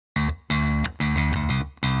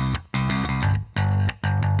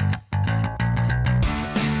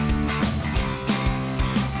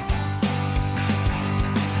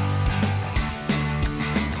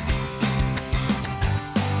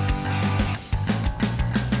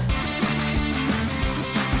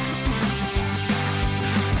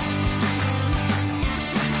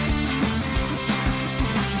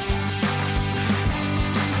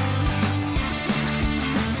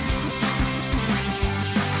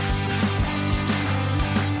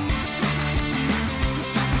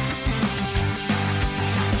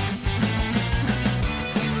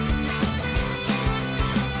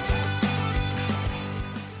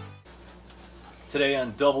Today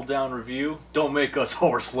on Double Down Review, don't make us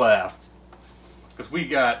horse laugh. Because we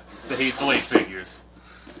got the Hateful Eight figures.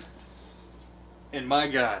 And my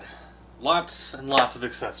god, lots and lots of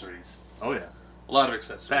accessories. Oh yeah. A lot of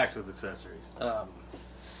accessories. Packed with accessories.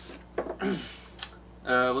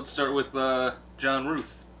 Let's start with John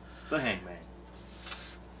Ruth. The Hangman.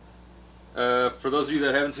 For those of you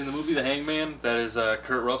that haven't seen the movie, The Hangman, that is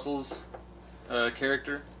Kurt Russell's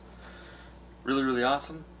character. Really, really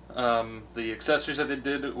awesome. The accessories that they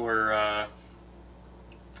did were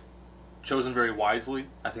chosen very wisely.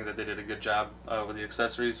 I think that they did a good job with the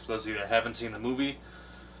accessories. For those of you that haven't seen the movie,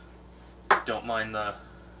 don't mind the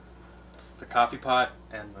coffee pot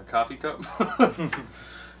and the coffee cup.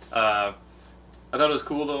 I thought it was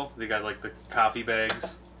cool though. They got like the coffee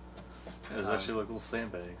bags. Those actually like little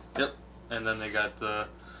sandbags. Yep. And then they got the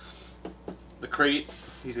crate.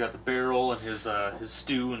 He's got the barrel and his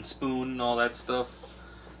stew and spoon and all that stuff.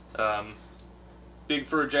 Big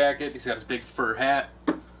fur jacket. He's got his big fur hat.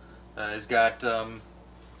 He's got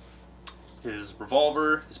his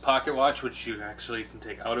revolver, his pocket watch, which you actually can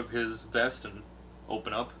take out of his vest and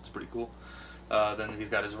open up. It's pretty cool. Then he's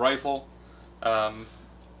got his rifle.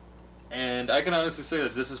 And I can honestly say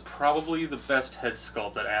that this is probably the best head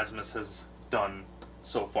sculpt that Asmus has done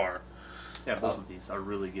so far. Yeah, both of these are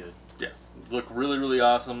really good. Yeah, look really, really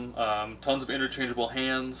awesome. Tons of interchangeable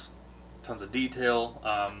hands, tons of detail,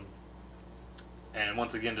 and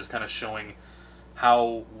once again, just kind of showing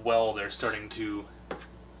how well they're starting to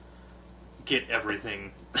get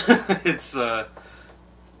everything. It's the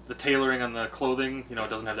tailoring on the clothing. You know, it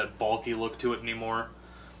doesn't have that bulky look to it anymore.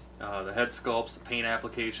 The head sculpts, the paint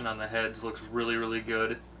application on the heads looks really, really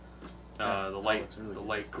good. The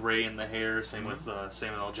light gray in the hair. Same with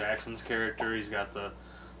Samuel L. Jackson's character. He's got the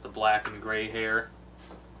black and gray hair.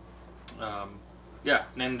 Yeah,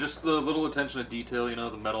 and just the little attention to detail. You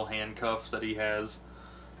know, the metal handcuffs that he has.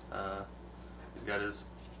 He's got his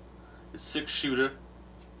 6-shooter.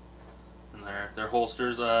 And their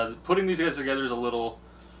holsters. Putting these guys together is a little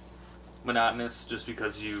monotonous, just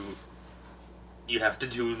because you have to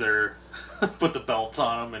do their put the belts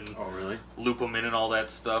on them and loop them in and all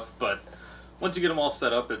that stuff. But once you get them all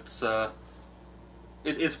set up, it's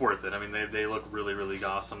worth it. I mean, they look really, really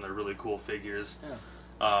awesome. They're really cool figures.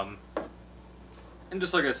 Yeah. And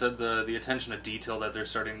just like I said, the attention to detail that they're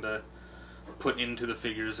starting to put into the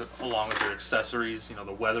figures, along with their accessories. You know,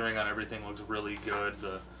 the weathering on everything looks really good.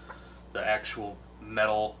 The actual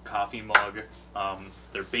metal coffee mug.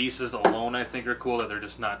 Their bases alone, I think, are cool. That they're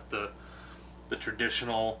just not the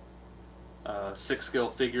traditional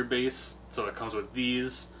 6-scale figure base. So it comes with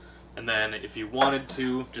these, and then if you wanted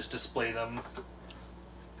to just display them,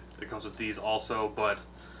 it comes with these also. But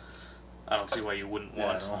I don't see why you wouldn't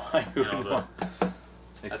want.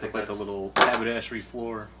 Makes it look like the little haberdashery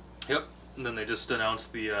floor. Yep. And then they just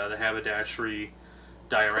announced the haberdashery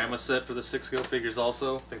diorama set for the 6-scale figures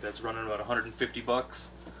also. I think that's running about $150.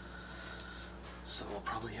 So we'll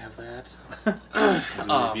probably have that.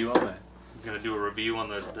 Do a review on that. I'm gonna do a review on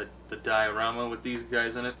the diorama with these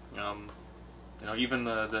guys in it. You know, even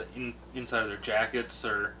the inside of their jackets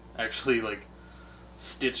are actually like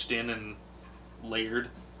stitched in and layered.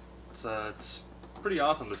 It's pretty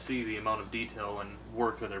awesome to see the amount of detail and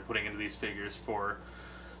work that they're putting into these figures for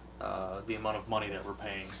the amount of money that we're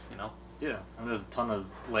paying. You know. Yeah, and there's a ton of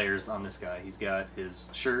layers on this guy. He's got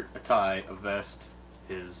his shirt, a tie, a vest,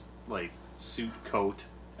 his like suit coat,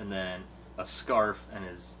 and then a scarf and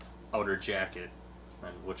his outer jacket,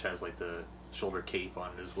 and which has like the shoulder cape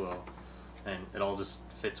on it as well, and it all just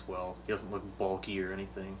fits well. He doesn't look bulky or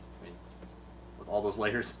anything. I mean, with all those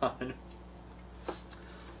layers on.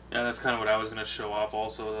 Yeah, that's kind of what I was going to show off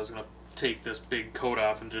also. I was going to take this big coat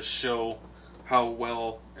off and just show how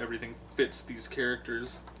well everything fits these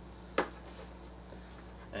characters.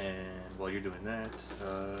 And while you're doing that,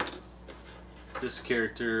 this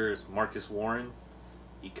character is Marcus Warren.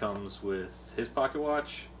 He comes with his pocket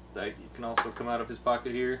watch that can also come out of his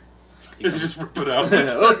pocket here. Does he just rip it out?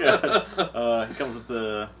 Oh god! He comes with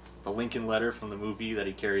the Lincoln letter from the movie that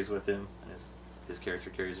he carries with him, and his character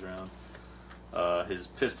carries around. His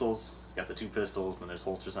pistols. He's got the 2 pistols, and then there's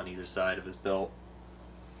holsters on either side of his belt.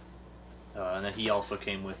 And then he also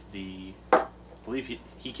came with I believe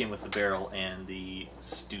he came with the barrel and the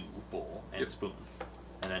stew bowl and spoon,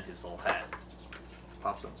 and then his little hat just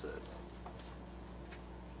pops on his head.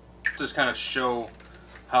 Just kind of show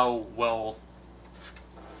how well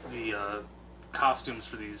the costumes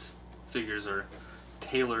for these figures are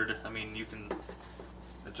tailored. I mean,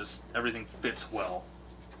 everything fits well.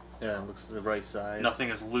 Yeah, it looks the right size. Nothing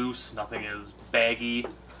is loose, nothing is baggy.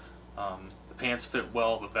 The pants fit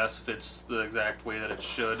well, the vest fits the exact way that it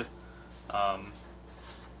should.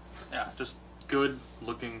 Yeah, just good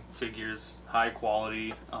looking figures, high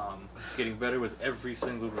quality. It's getting better with every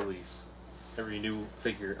single release. Every new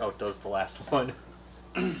figure outdoes the last one.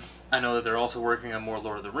 I know that they're also working on more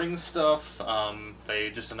Lord of the Rings stuff. They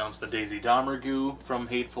just announced the Daisy Domergue from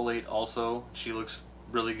Hateful Eight also. She looks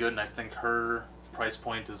really good, and I think her price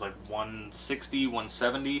point is like $160,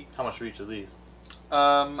 $170. How much for each of these?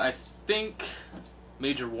 I think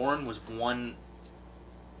Major Warren was $189.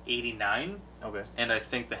 Okay. And I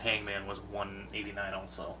think the Hangman was $189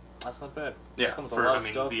 also. That's not bad. Yeah, for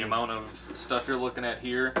the amount of stuff you're looking at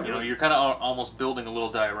here, you know, you're kind of almost building a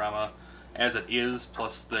little diorama as it is,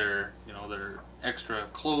 plus their extra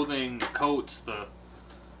clothing, coats, the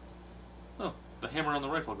hammer on the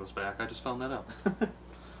rifle goes back. I just found that out.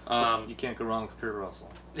 You can't go wrong with Kurt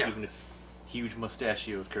Russell. Yeah. Even if huge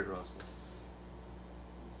mustachioed Kurt Russell.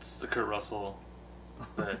 It's the Kurt Russell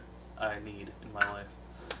that I need in my life.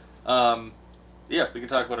 Yeah, we can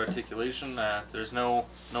talk about articulation. There's no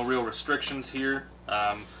real restrictions here,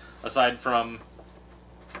 aside from,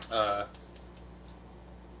 the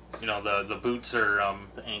boots are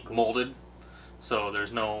the ankles. molded, so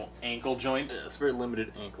there's no ankle joint. Yeah, it's very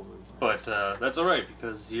limited ankle movement. But that's all right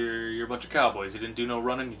because you're a bunch of cowboys. You didn't do no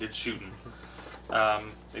running, you did shooting.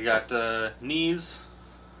 They got knees,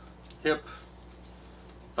 hip,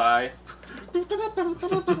 thigh.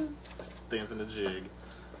 Dancing a jig.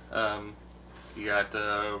 You got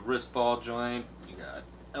wrist ball joint, you got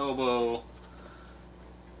elbow,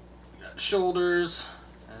 you got shoulders,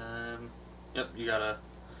 yep, you got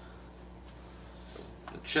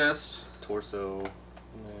the chest, torso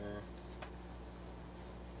in there.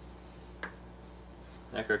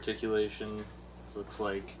 Neck articulation. This looks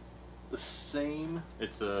like the same.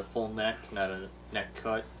 It's a full neck, not a neck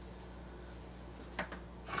cut.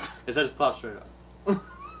 His head just pops right up.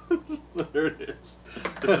 There it is.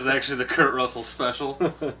 This is actually the Kurt Russell special.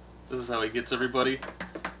 This is how he gets everybody.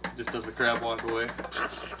 He just does the crab walk away.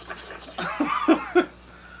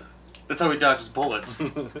 That's how he dodges bullets.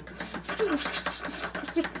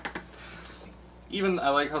 Even, I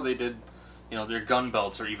like how they did, their gun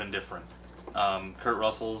belts are even different. Kurt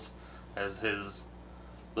Russell's has his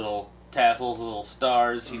little tassels, little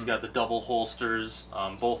stars. He's got the double holsters.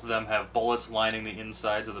 Both of them have bullets lining the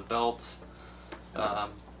insides of the belts.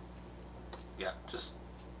 Yeah, just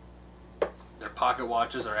their pocket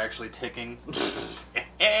watches are actually ticking.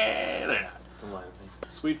 They're not. It's a line of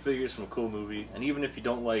things. Sweet figures from a cool movie, and even if you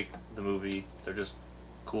don't like the movie, they're just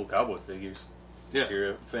cool cowboy figures. Yeah. If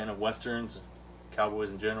you're a fan of westerns,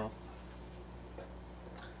 cowboys in general.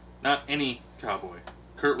 Not any cowboy.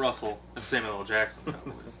 Kurt Russell and Samuel L. Jackson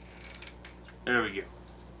cowboys. There we go.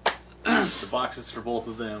 The boxes for both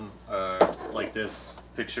of them are like this.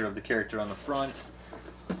 Picture of the character on the front,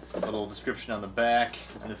 a little description on the back,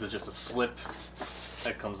 and this is just a slip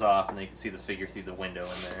that comes off, and then you can see the figure through the window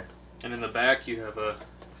in there. And in the back you have a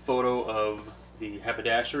photo of the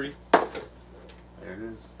haberdashery. There it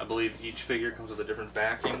is. I believe each figure comes with a different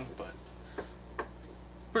backing, but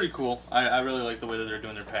pretty cool. I really like the way that they're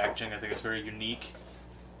doing their packaging. I think it's very unique.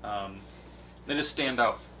 They just stand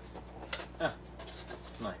out. Yeah.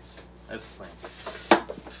 Nice. That's clean.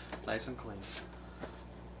 Nice and clean.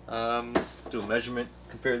 Let's do a measurement.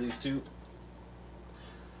 Compare these two.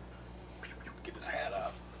 Get his hat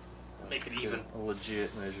off. Make it even. A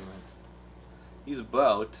legit measurement. He's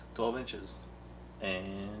about 12 inches.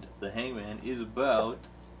 And the Hangman is about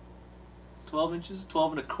 12 inches,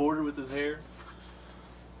 12 and a quarter with his hair.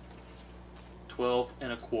 12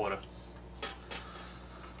 and a quarter.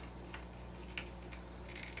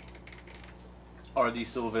 Are these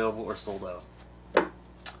still available or sold out?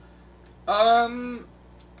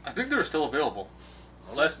 I think they're still available.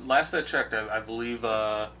 Last I checked, I believe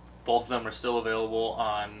both of them are still available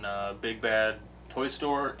on Big Bad Toy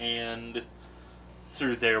Store and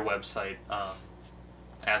through their website,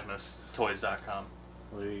 AsmusToys.com.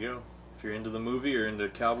 Well, there you go. If you're into the movie or into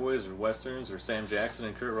cowboys or westerns or Sam Jackson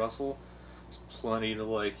and Kurt Russell, there's plenty to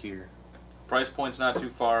like here. Price point's not too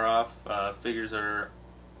far off. Figures are,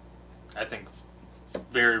 I think,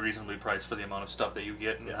 very reasonably priced for the amount of stuff that you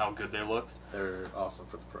get and how good they look. They're awesome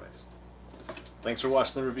for the price. Thanks for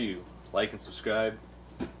watching the review. Like and subscribe.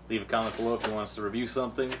 Leave a comment below if you want us to review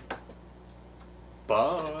something.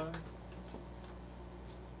 Bye.